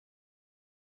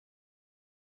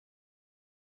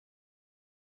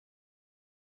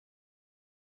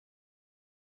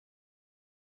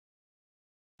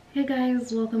Hey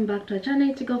guys, welcome back to our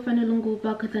channel. To go Fanny Lungu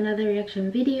back with another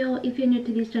reaction video. If you're new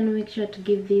to this channel, make sure to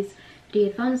give this video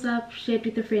a thumbs up, share it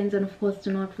with your friends, and of course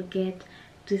do not forget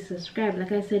to subscribe.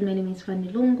 Like I said, my name is Fanny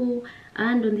Lungu,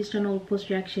 and on this channel we'll post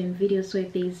reaction videos. So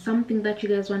if there is something that you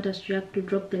guys want us to react to,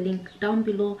 drop the link down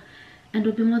below and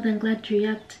we'll be more than glad to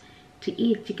react to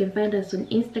it. You can find us on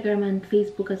Instagram and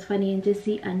Facebook as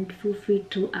Fanny&jessy, and feel free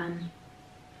to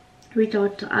reach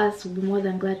out to us. We'll be more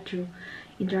than glad to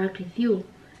interact with you.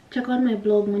 Check out my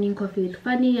blog Morning Coffee with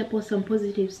Fanny. I post some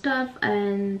positive stuff,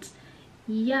 and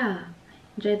yeah,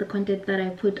 enjoy the content that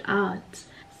I put out.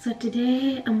 So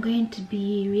today I'm going to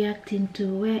be reacting to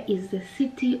Where is the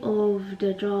City of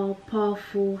Dajjal,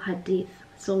 powerful hadith.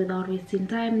 So without wasting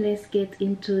time, let's get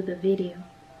into the video.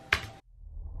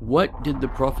 What did the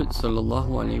Prophet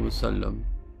ﷺ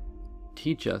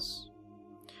teach us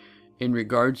in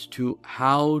regards to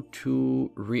how to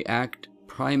react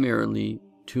primarily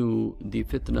to the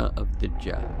fitna of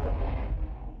Dajjal?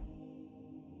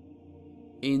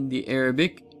 In the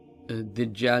Arabic,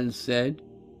 Dajjal said,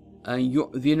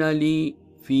 يُؤْذِنَ لِي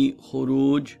فِي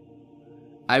خُرُوجٍ,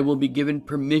 I will be given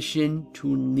permission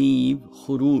to leave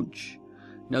khuruj.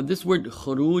 Now this word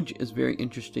khuruj is very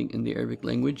interesting in the Arabic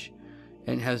language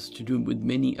and has to do with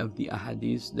many of the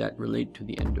ahadiths that relate to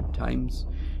the end of times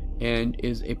and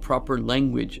is a proper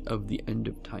language of the end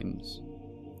of times.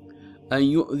 أن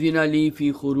يؤذن لي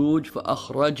في خروج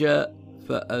فأخرج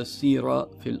فأسير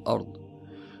في الأرض.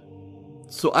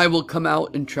 So I will come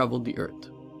out and travel the earth.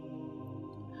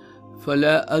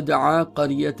 فلا أدعى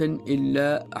قرية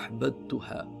إلا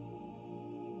أحببتها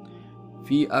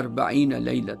في 40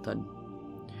 ليلة.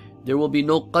 There will be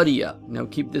no qarya. Now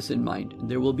keep this in mind.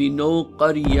 There will be no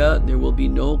qarya, there will be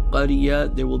no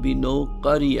qarya, there will be no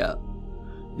qarya.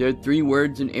 There are three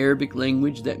words in Arabic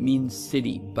language that means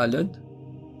city: balad,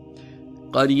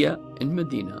 qarya, and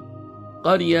Medina.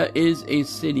 Qarya is a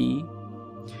city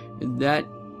that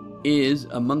is,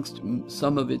 amongst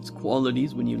some of its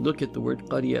qualities, when you look at the word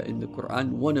qarya in the Quran,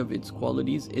 one of its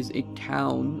qualities is a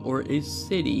town or a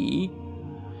city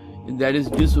that is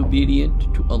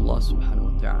disobedient to Allah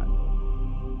subhanahu wa ta'ala.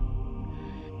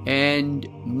 And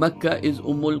Makkah is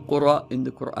Qura in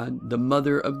the Quran, the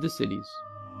mother of the cities.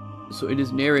 So it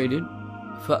is narrated,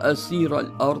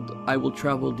 فَأَسِيرَ الْأَرْضِ, I will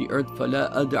travel the earth,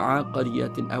 فَلَا أَدْعَى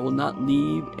قَرْيَةٍ, I will not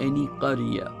leave any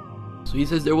qarya. So he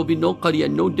says there will be no qarya,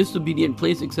 no disobedient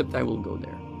place, except I will go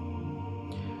there.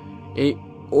 A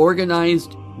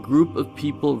organized group of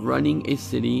people running a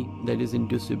city that is in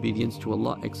disobedience to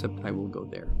Allah, except I will go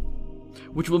there.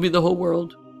 Which will be the whole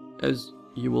world, as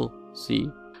you will see.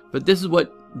 But this is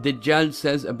what Dajjal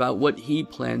says about what he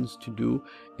plans to do.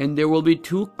 And there will be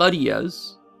two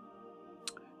qaryas,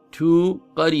 two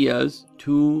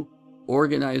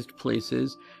organized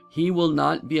places he will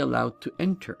not be allowed to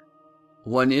enter.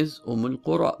 One is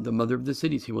Qura, the mother of the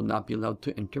cities. He will not be allowed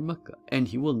to enter Makkah, and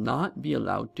he will not be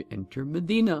allowed to enter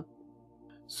Medina.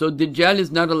 So Dajjal is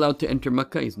not allowed to enter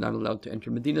Makkah, he's not allowed to enter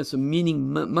Medina. So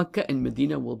meaning Makkah and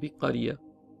Medina will be qarya,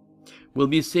 will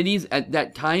be cities at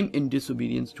that time in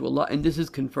disobedience to Allah. And this is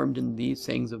confirmed in the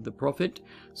sayings of the Prophet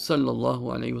sallallahu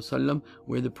alaihi wasallam,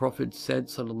 where the Prophet said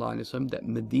sallallahu alaihi wasallam that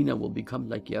Medina will become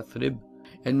like Yathrib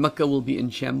and Makkah will be in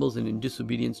shambles and in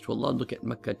disobedience to Allah. Look at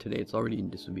Makkah today, it's already in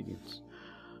disobedience.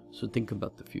 So think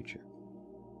about the future.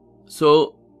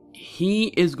 So he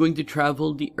is going to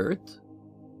travel the earth,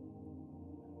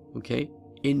 okay,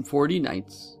 in 40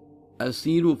 nights.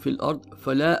 Asiru fil ard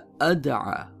fala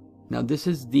ad'a. Now this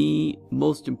is the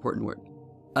most important word.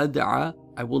 Ad'a,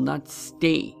 I will not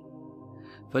stay.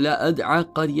 Fala ad'a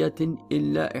qaryatin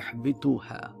illa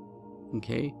ihbituha.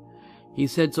 Okay? He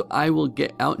said, so I will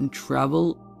get out and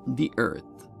travel the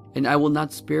earth, and I will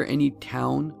not spare any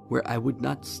town where I would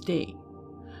not stay.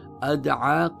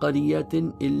 Ad'a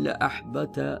qaryatin illa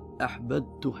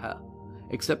ahbadtuha.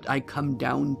 Except I come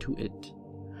down to it.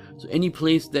 So any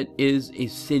place that is a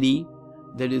city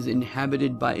that is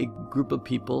inhabited by a group of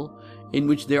people in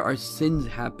which there are sins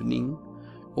happening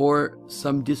or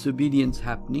some disobedience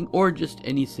happening, or just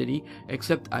any city,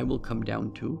 except I will come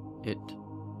down to it.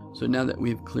 So now that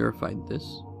we've clarified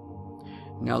this,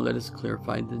 now let us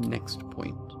clarify the next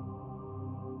point.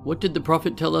 What did the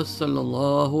Prophet tell us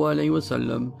sallallahu alaihi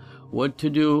wasallam what to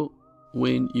do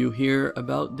when you hear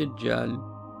about Dajjal?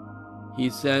 He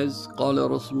says, قال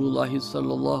رسول الله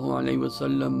صلى الله عليه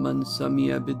وسلم من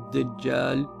سمع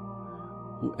بالدجال,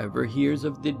 whoever hears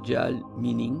of Dajjal,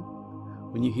 meaning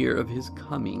when you hear of his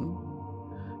coming,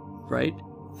 right?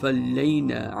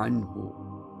 فَلَيْنَا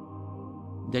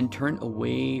عَنْهُ, then turn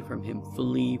away from him,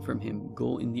 flee from him,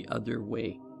 go in the other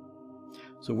way.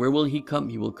 So where will he come?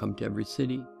 He will come to every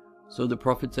city. So the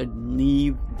Prophet said,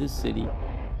 leave the city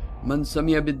من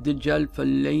سمع بالدجال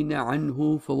فلين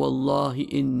عنه فوالله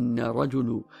إن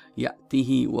رجل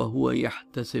يأتيه وهو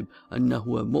يحتسب أنه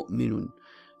مؤمن.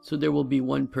 So there will be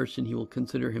one person, he will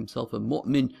consider himself a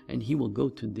mu'min, and he will go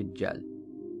to Dajjal.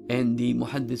 And the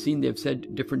muhaddithin, they've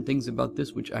said different things about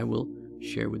this, which I will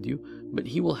share with you. But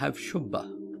he will have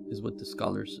shubbah, is what the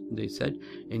scholars, they said.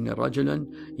 إن رجلا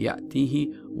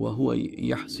يأتيه وهو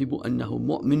يحسب أنه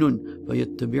مؤمن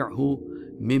فيتبعه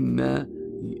مما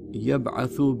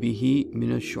يبعث به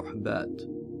من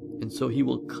الشحبات. And so he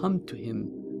will come to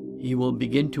him. He will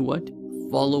begin to what?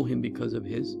 Follow him because of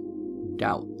his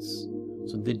doubts.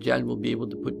 So Dajjal will be able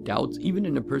to put doubts even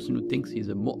in a person who thinks he's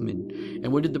a mu'min.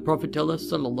 And what did the Prophet tell us?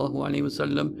 Sallallahu Alaihi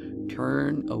Wasallam,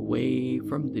 turn away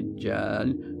from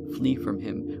Dajjal, flee from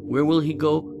him. Where will he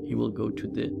go? He will go to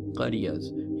the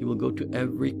qaryas. He will go to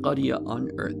every qarya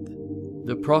on earth.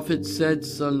 The Prophet said,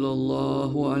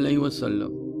 Sallallahu Alaihi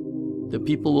Wasallam, the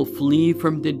people will flee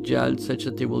from Dajjal such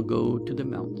that they will go to the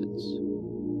mountains.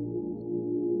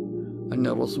 أن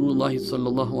رسول الله صلى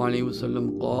الله عليه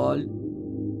وسلم قال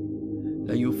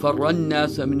ليفر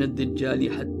الناس من الدجال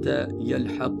حتى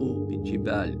يلحقوا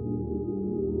بالجبال.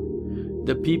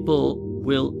 The people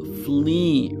will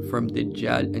flee from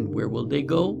Dajjal, and where will they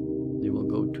go? They will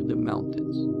go to the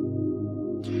mountains.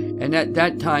 And at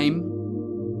that time,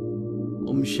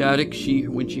 Sharik,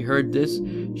 when she heard this,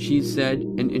 she said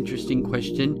an interesting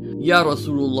question. Ya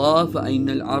Rasulullah, فَأَيْنَ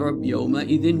الْعَرَبْ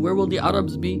يَوْمَئِذٍ. Where will the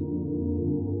Arabs be?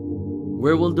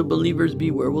 Where will the believers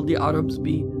be? Where will the Arabs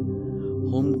be?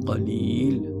 Hum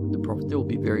qaleel. The Prophet, there will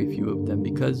be very few of them,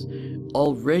 because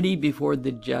already before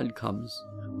Dajjal comes,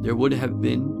 there would have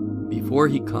been, before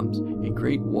he comes, a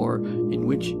great war in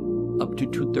which up to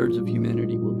 2/3 of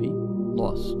humanity will be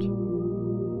lost.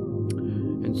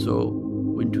 And so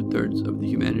when 2/3 of the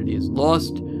humanity is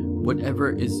lost,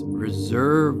 whatever is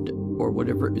reserved or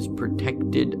whatever is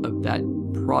protected of that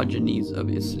progenies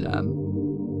of Islam,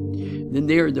 then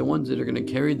they are the ones that are going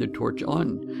to carry the torch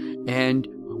on. And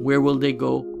where will they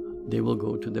go? They will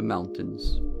go to the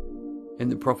mountains.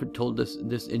 And the Prophet told us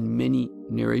this in many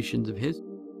narrations of his.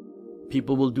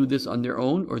 People will do this on their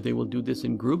own, or they will do this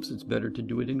in groups. It's better to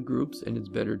do it in groups, and it's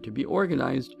better to be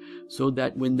organized, so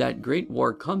that when that great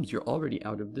war comes, you're already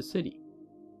out of the city.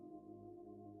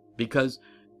 Because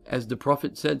as the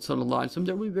Prophet said, sallallahu alaihi wasallam,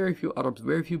 there will be very few Arabs,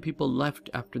 very few people left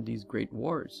after these great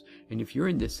wars. And if you're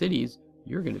in the cities,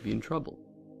 you're going to be in trouble.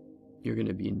 You're going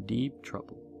to be in deep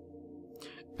trouble.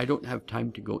 I don't have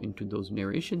time to go into those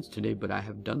narrations today, but I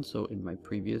have done so in my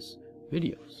previous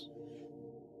videos.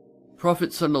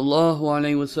 Prophet sallallahu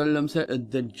alaihi wasallam said,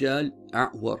 Dajjal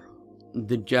a'war.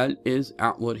 Dajjal is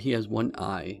a'war. He has one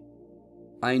eye.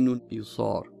 Aynul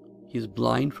yusar. He is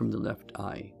blind from the left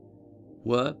eye.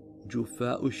 Wa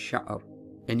jufa'u sha'r.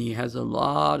 And he has a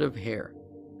lot of hair.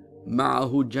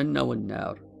 Ma'ahu jannah wa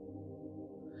nar.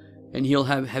 And he'll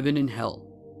have heaven and hell.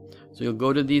 So you'll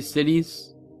go to these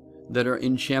cities that are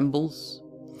in shambles,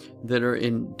 that are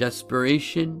in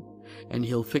desperation, and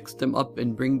he'll fix them up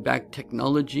and bring back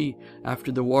technology.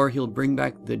 After the war, he'll bring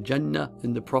back the Jannah.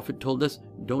 And the Prophet told us,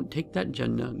 don't take that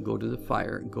Jannah, go to the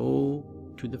fire. Go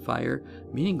to the fire,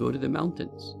 meaning go to the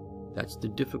mountains. That's the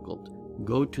difficult.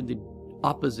 Go to the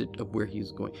opposite of where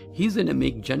he's going. He's going to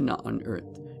make Jannah on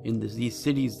earth. In these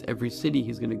cities, every city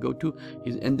he's going to go to.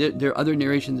 And there are other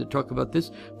narrations that talk about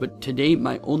this. But today,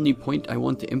 my only point I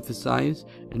want to emphasize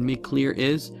and make clear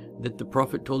is that the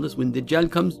Prophet told us, when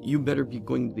Dajjal comes, you better be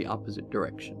going the opposite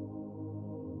direction.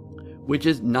 Which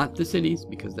is not the cities,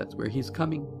 because that's where he's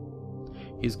coming.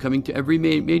 He's coming to every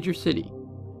major city.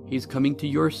 He's coming to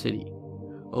your city.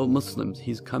 Oh Muslims,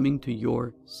 he's coming to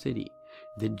your city.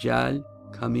 Dajjal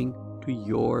coming to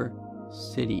your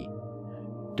city.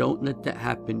 Don't let that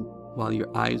happen while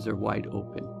your eyes are wide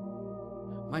open.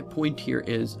 My point here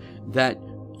is that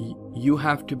you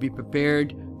have to be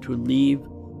prepared to leave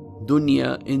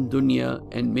dunya in dunya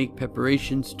and make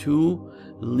preparations to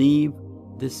leave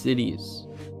the cities.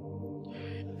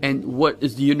 And what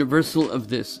is the universal of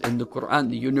this in the Quran?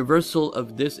 The universal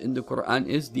of this in the Quran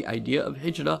is the idea of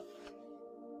hijrah.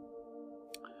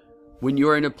 When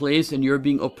you're in a place and you're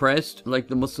being oppressed, like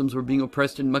the Muslims were being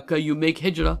oppressed in Mecca, you make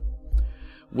hijrah.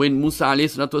 When Musa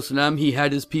ﷺ, he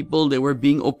had his people, they were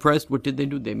being oppressed. What did they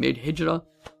do? They made hijrah.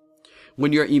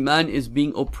 When your iman is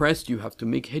being oppressed, you have to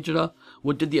make hijrah.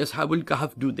 What did the Ashabul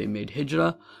Kahf do? They made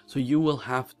hijrah. So you will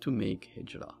have to make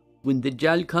hijrah. When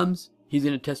Dajjal comes, he's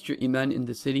going to test your iman in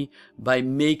the city by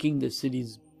making the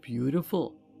cities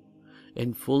beautiful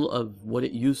and full of what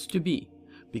it used to be.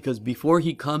 Because before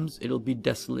he comes, it'll be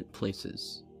desolate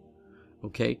places.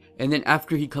 Okay? And then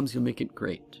after he comes, he'll make it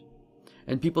great.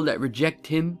 And people that reject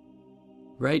him,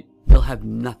 right, they'll have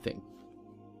nothing.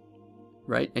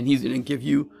 right? And he's going to give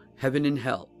you heaven and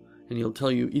hell. And he'll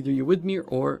tell you either you're with me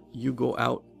or you go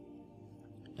out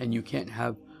and you can't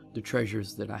have the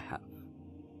treasures that I have.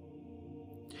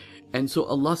 And so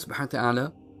Allah subhanahu wa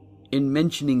ta'ala, in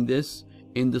mentioning this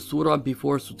in the surah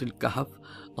before Surah Al-Kahf,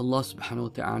 Allah subhanahu wa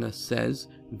ta'ala says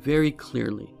very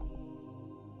clearly,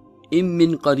 إِن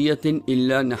مِّن قَرْيَةٍ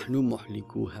إِلَّا نَحْنُ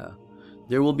مُحْلِكُوهَا.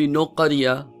 There will be no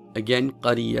qaryah, again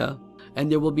qaryah,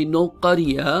 and there will be no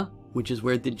qaryah, which is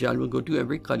where Dajjal will go to,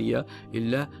 every qaryah,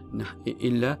 إِلَّا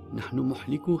نَحْنُ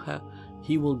مُحْلِكُوهَا.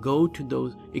 He will go to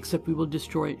those, except we will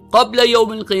destroy it. قَبْلَ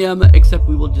يَوْمِ الْقِيَامَةِ, except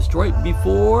we will destroy it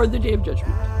before the Day of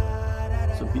Judgment.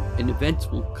 So an event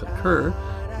will occur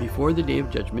before the Day of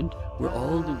Judgment where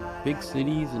all the big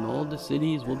cities and all the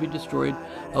cities will be destroyed.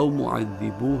 أَوْ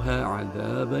مُعَذِّبُوهَا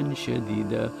عَذَابًا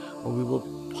شَدِيدًا, or we will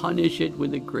punish it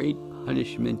with a great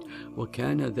punishment.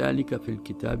 وَكَانَ ذَلِكَ فِي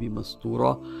الْكِتَابِ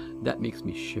مَسْطُورًا. That makes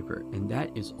me shiver, and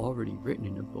that is already written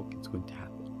in a book. It's going to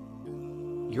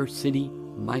happen. Your city,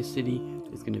 my city,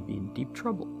 is going to be in deep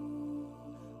trouble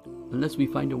unless we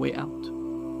find a way out.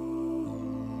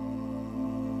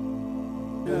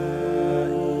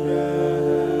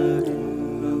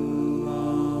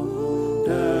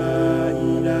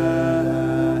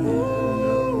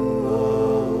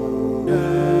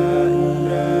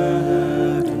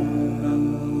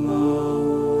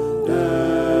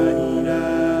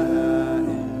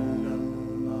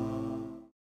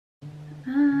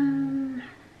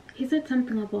 He said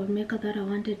something about Mecca that I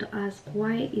wanted to ask.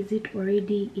 Why is it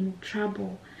already in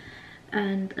trouble?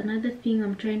 And another thing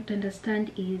I'm trying to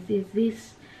understand is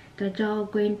this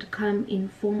Dajjal going to come in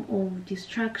form of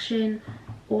destruction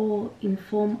or in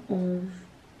form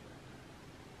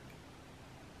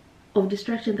of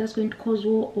destruction that's going to cause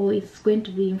war, or it's going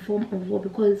to be in form of war?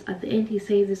 Because at the end he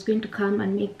says it's going to come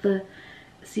and make the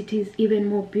cities even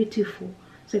more beautiful.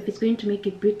 So if it's going to make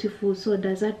it beautiful, so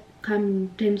does that come in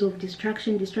terms of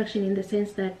destruction in the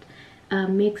sense that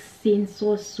makes sin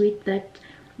so sweet that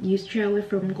you stray away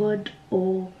from God,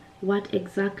 or what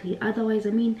exactly? Otherwise,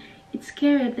 I mean, it's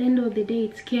scary at the end of the day.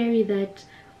 It's scary that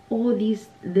all these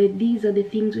are the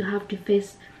things we have to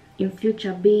face in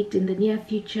future, be it in the near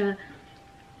future,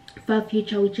 far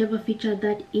future, whichever future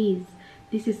that is.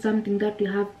 This is something that we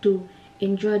have to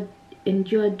endure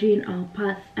during our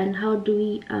path. And how do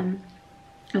we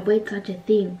avoid such a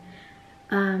thing?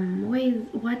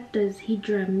 What does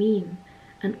hijrah mean?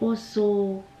 And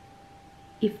also,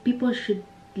 if people should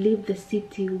leave the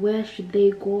city, where should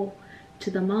they go? To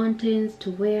the mountains,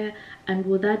 to where? And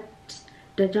will that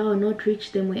Dajjal not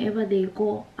reach them wherever they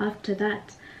go after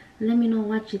that? Let me know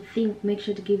what you think. Make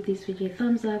sure to give this video a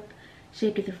thumbs up, share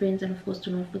it with your friends, and of course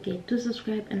do not forget to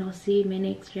subscribe, and I'll see you in my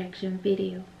next reaction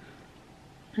video.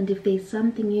 And if there's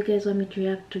something you guys want me to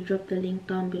react to, drop the link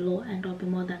down below and I'll be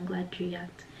more than glad to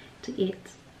react to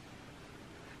it.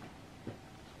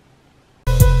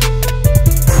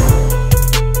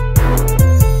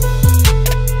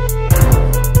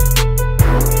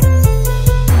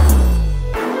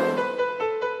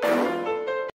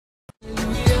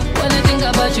 When I think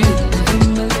about you